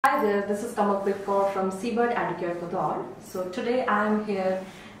Hi there, this is Kamalpreet from SEABIRD Educare. So today I am here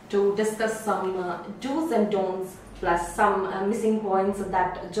to discuss some do's and don'ts plus some missing points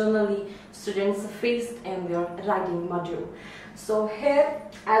that generally students faced in their writing module. So here,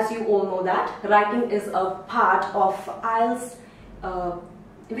 as you all know, that writing is a part of IELTS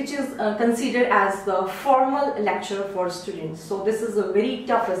which is considered as the formal lecture for students. So this is a very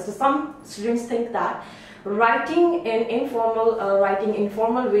toughest. Some students think that writing in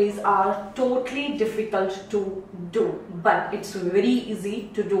informal ways are totally difficult to do, but it's very easy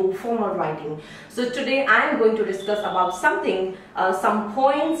to do formal writing. So today I am going to discuss about something, some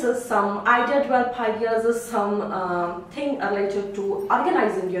points, some develop ideas, some thing related to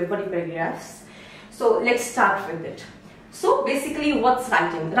organizing your body paragraphs. So let's start with it. So basically, what's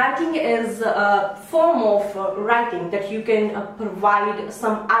writing? Writing is a form of writing that you can provide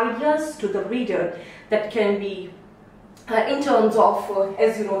some ideas to the reader that can be in terms of,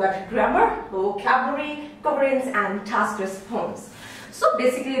 as you know, that grammar, vocabulary, coherence and task response. So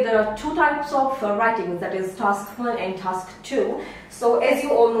basically there are two types of writing, that is task 1 and task 2. So as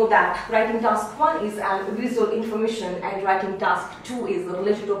you all know that writing task 1 is visual information and writing task 2 is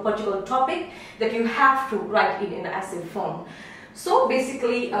related to a particular topic that you have to write it in an essay form. So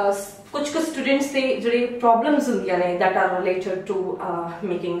basically कुछ students से जो problems होंदियां ने that are related to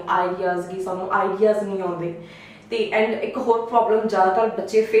making ideas कि सानू ideas नहीं आउंदे ते and एक और problem ज़्यादातर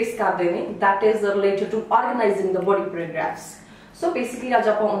बच्चे face करते ने that is related to organizing the body paragraphs. So basically आज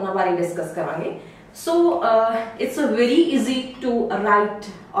आपण उन्हां बारे discuss करांगे. So it's a very easy to write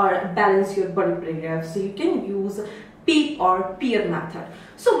or balance your body paragraph. So you can use PEEP or peer method.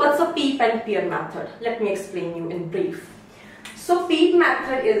 So what's a PEEP and peer method? Let me explain you in brief. So PEEP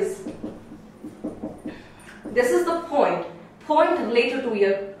method is, this is the point related to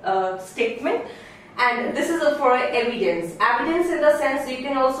your statement, and this is for evidence. Evidence in the sense you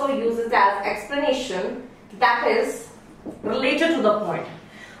can also use it as explanation that is related to the point.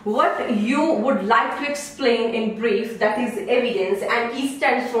 What you would like to explain in brief, that is evidence, and E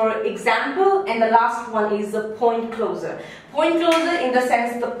stands for example, and the last one is the point closer. Point closer in the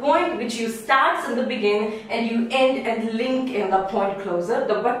sense the point which you start in the beginning and you end and link in the point closer.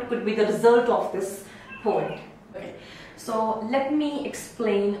 The what could be the result of this point. Okay. So let me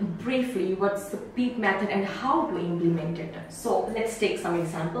explain briefly what's the PEEP method and how to implement it. So let's take some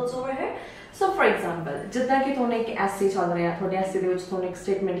examples over here. So for example, जितना कि थोड़े एक ऐसे चल रहे हैं, थोड़े ऐसे दिवस थोड़े एक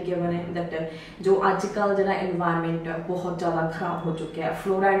statement किया मैंने that जो आजकल जना environment बहुत ज़्यादा खराब हो चुका है,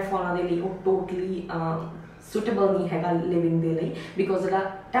 flora and fauna दे लिए वो totally suitable नहीं है का living दे लिए because ज़रा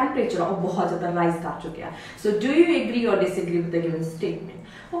temperature वो बहुत ज़्यादा rise कर चुका है. So do you agree or disagree with the given statement?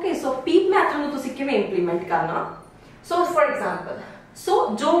 Okay, so PEEP method को तो सिक्के में implement करना. So for example,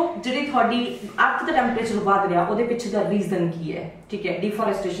 so जो जिहड़ी थोड़ी अर्थ दा टेंपरेचर बढ़ रहा ਉਹਦੇ ਪਿੱਛੇ ਦਾ रीजन ਕੀ ਹੈ ठीक है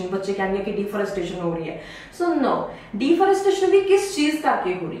डिफॉरेस्टेशन बच्चे कहेंगे कि डिफॉरेस्टेशन हो रही है सो नो डिफॉरेस्टेशन भी किस चीज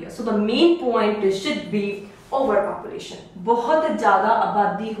करके हो रही है so the main point should be over population बहुत ज्यादा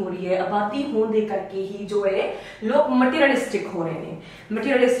आबादी हो रही है आबादी होने दे करके ही जो है लोग मटेरियलिस्टिक हो रहे हैं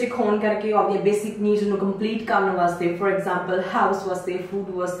मटेरियलिस्टिक होने करके अपनी बेसिक नीड्स ਨੂੰ कंप्लीट करने वास्ते फॉर एग्जांपल हाउस वास्ते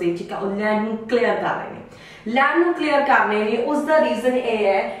फूड वास्ते ठीक है और लैंड ਨੂੰ क्लियर कर रहे हैं लैंड ਨੂੰ क्लियर करने ने उसका रीजन ये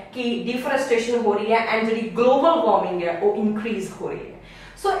है कि डिफॉरेस्टेशन हो रही है एंड जी ग्लोबल वार्मिंग है वो इंक्रीज हो रही है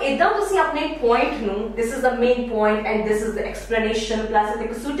सो इदां तुसी अपने पॉइंट नु this is the main point and this is the explanation plus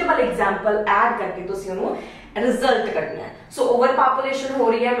एक सुटेबल एग्जांपल ऐड करके तुसी उन्हों रिजल्ट करना है सो ओवर पॉपुलेशन हो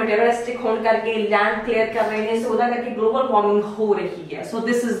रही है मटेरियलिस्टिक होने करके लैंड क्लियर कर रहे हैं सो उदा करके ग्लोबल वार्मिंग हो रही है so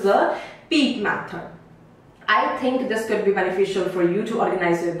this is the PEEP method I think this could be beneficial for you to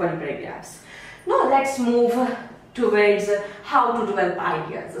organize your body paragraphs. Now let's move towards how to develop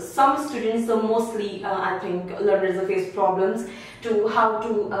ideas. Some students, mostly I think learners face problems to how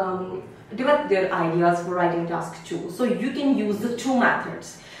to develop their ideas for writing task 2. So you can use the two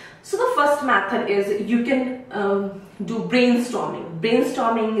methods. So the first method is you can do brainstorming.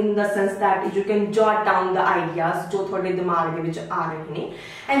 Brainstorming in the sense that you can jot down the ideas जो थोड़े दिमाग में जो आ रहे हैं.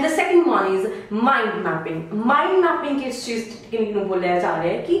 And the second one is mind mapping. Mind mapping किस चीज़ के लिए बोला जा रहा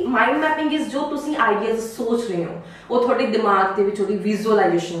है कि mind mapping is जो तुसी ideas सोच रहे हो वो थोड़े दिमाग के विच थोड़ी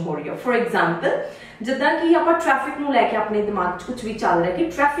visualization हो रही है. For example, जिद्दां कि आप ट्रैफिक ਨੂੰ ਲੈ ਕੇ ਆਪਣੇ ਦਿਮਾਗ 'ਚ ਕੁਝ ਵੀ ਚੱਲ ਰਿਹਾ ਕਿ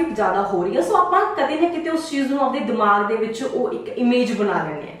ਟ੍ਰੈਫਿਕ ਜ਼ਿਆਦਾ ਹੋ ਰਹੀ ਹੈ ਸੋ ਆਪਾਂ ਕਦੇ ਨਾ ਕਿਤੇ ਉਸ ਚੀਜ਼ ਨੂੰ ਆਪਣੇ ਦਿਮਾਗ ਦੇ ਵਿੱਚ ਉਹ ਇੱਕ ਇਮੇਜ ਬਣਾ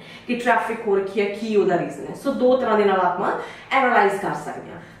ਲੈਂਦੇ ਹਾਂ ਕਿ ਟ੍ਰੈਫਿਕ ਹੋ ਰਹੀ ਹੈ ਕੀ ਉਹਦਾ ਰੀਜ਼ਨ ਹੈ ਸੋ ਦੋ ਤਰ੍ਹਾਂ ਦੇ ਨਾਲ ਆਪਾਂ ਐਨਾਲਾਈਜ਼ ਕਰ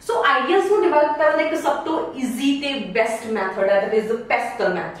ਸਕਦੇ ਹਾਂ ਸੋ ਆਈਡੀਆਜ਼ ਨੂੰ ਡਿਵੈਲਪ ਕਰਨ ਦਾ ਇੱਕ ਸਭ ਤੋਂ ਈਜ਼ੀ ਤੇ ਬੈਸਟ ਮੈਥਡ ਹੈ that is the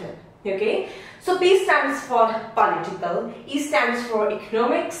ਪੈਸਕਲ method okay so P stands for political, E stands for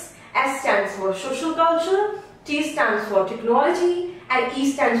economics, S stands for social culture, T stands for technology and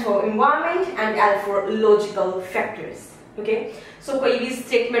E stands for environment and L for logical factors. okay so कोई भी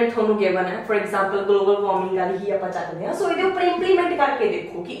statement थोनू given है for example global warming वाली ही ਆਪਾਂ ਚੱਕਦੇ ਹਾਂ so ਇਹਦੇ ਉੱਪਰ implement ਕਰਕੇ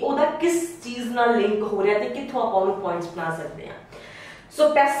ਦੇਖੋ ਕਿ ਉਹਦਾ ਕਿਸ ਚੀਜ਼ ਨਾਲ ਲਿੰਕ ਹੋ ਰਿਹਾ ਤੇ ਕਿੱਥੋਂ ਆਪਾਂ ਉਹਨੂੰ ਪੁਆਇੰਟਸ ਬਣਾ ਸਕਦੇ ਹਾਂ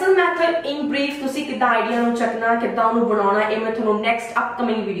so pestle method in brief ਤੁਸੀਂ ਕਿੱਦਾਂ ਆਈਡੀਆ ਨੂੰ ਚੱਕਣਾ ਕਿੱਦਾਂ ਉਹਨੂੰ ਬਣਾਉਣਾ ਇਹ ਮੈਂ ਤੁਹਾਨੂੰ next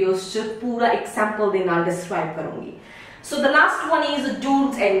upcoming videos 'ਚ ਪੂਰਾ example ਦੇ ਨਾਲ describe ਕਰੂੰਗੀ so the last one is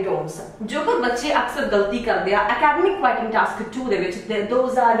do's and don'ts ਜੋ ਕਿ ਬੱਚੇ ਅਕਸਰ ਗਲਤੀ ਕਰਦੇ ਆ academic writing task 2 ਦੇ ਵਿੱਚ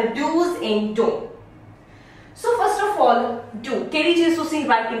those are the do's and don'ts so first of all do ਕਿਹੜੀ ਚੀਜ਼ ਤੁਸੀਂ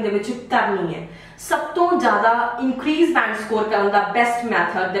ਰਾਈਟਿੰਗ ਦੇ ਵਿੱਚ ਕਰਨੀ ਹੈ ਸਭ ਤੋਂ ਜ਼ਿਆਦਾ increase band score ਕਰਨ ਦਾ best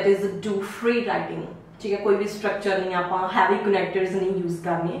method that is do free writing ठीक है कोई भी स्ट्रक्चर नहीं आप हैवी कनेक्टर्स नहीं यूज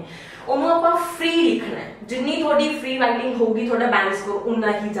करने ਉਹਨੂੰ ਆਪਾਂ फ्री लिखना है जिन्नी थोड़ी free writing होगी थोड़ा band score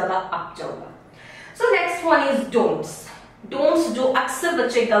उतना ही ज्यादा अप जाएगा so next one is don'ts जो अक्सर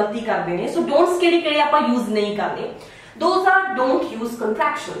बच्चे गलती करते हैं so don'ts केड़े-केड़े ਆਪਾਂ यूज नहीं करने those are don't use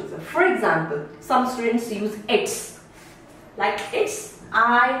contractions for example some students use its like its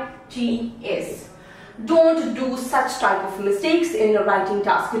its don't do such type of mistakes in the writing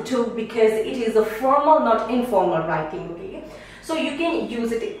task 2 because it is a formal not informal writing okay so you can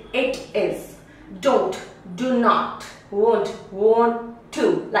use it is don't do not won't want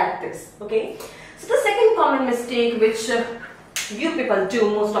to like this okay so the second common mistake which you people do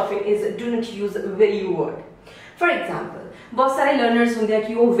most often is do not use very word for example बहुत सारे learners होंगे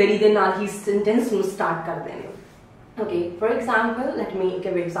कि वो very ਦੇ ਨਾਲ ही sentence ਨੂੰ start ਕਰਦੇ ਨੇ okay for example let me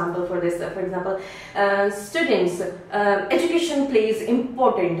give an example for this for example students education plays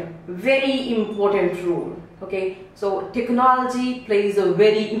very important role okay so technology plays a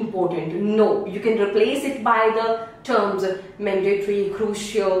very important no you can replace it by the terms mandatory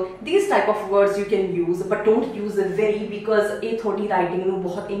crucial these type of words you can use but don't use very because ਇਹ ਤੁਹਾਡੀ writing ਨੂੰ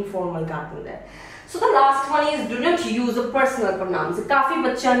ਬਹੁਤ informal ਕਰ ਦਿੰਦਾ ਹੈ so the last one is do not use personal pronouns ਕਾਫੀ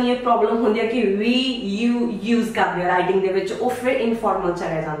ਬੱਚਿਆਂ ਨੂੰ ਇਹ ਪ੍ਰੋਬਲਮ ਹੁੰਦੀ ਹੈ ਕਿ we you use ਕਰਦੇ ਰਾਈਟਿੰਗ ਦੇ ਵਿੱਚ ਉਹ ਫਿਰ informal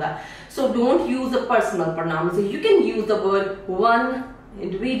ਚਲਾ ਜਾਂਦਾ so don't use personal pronouns you can use the word one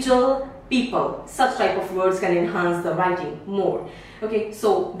individual people such type of words can enhance the writing more okay so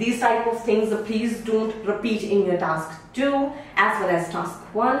these type of things please don't repeat in your task 2 as well as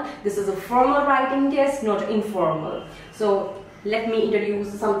task 1 this is a formal writing test not informal so let me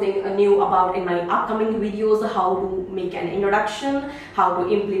introduce something new about in my upcoming videos how to make an introduction how to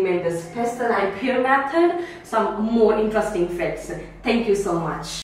implement this pestle and peer method some more interesting facts thank you so much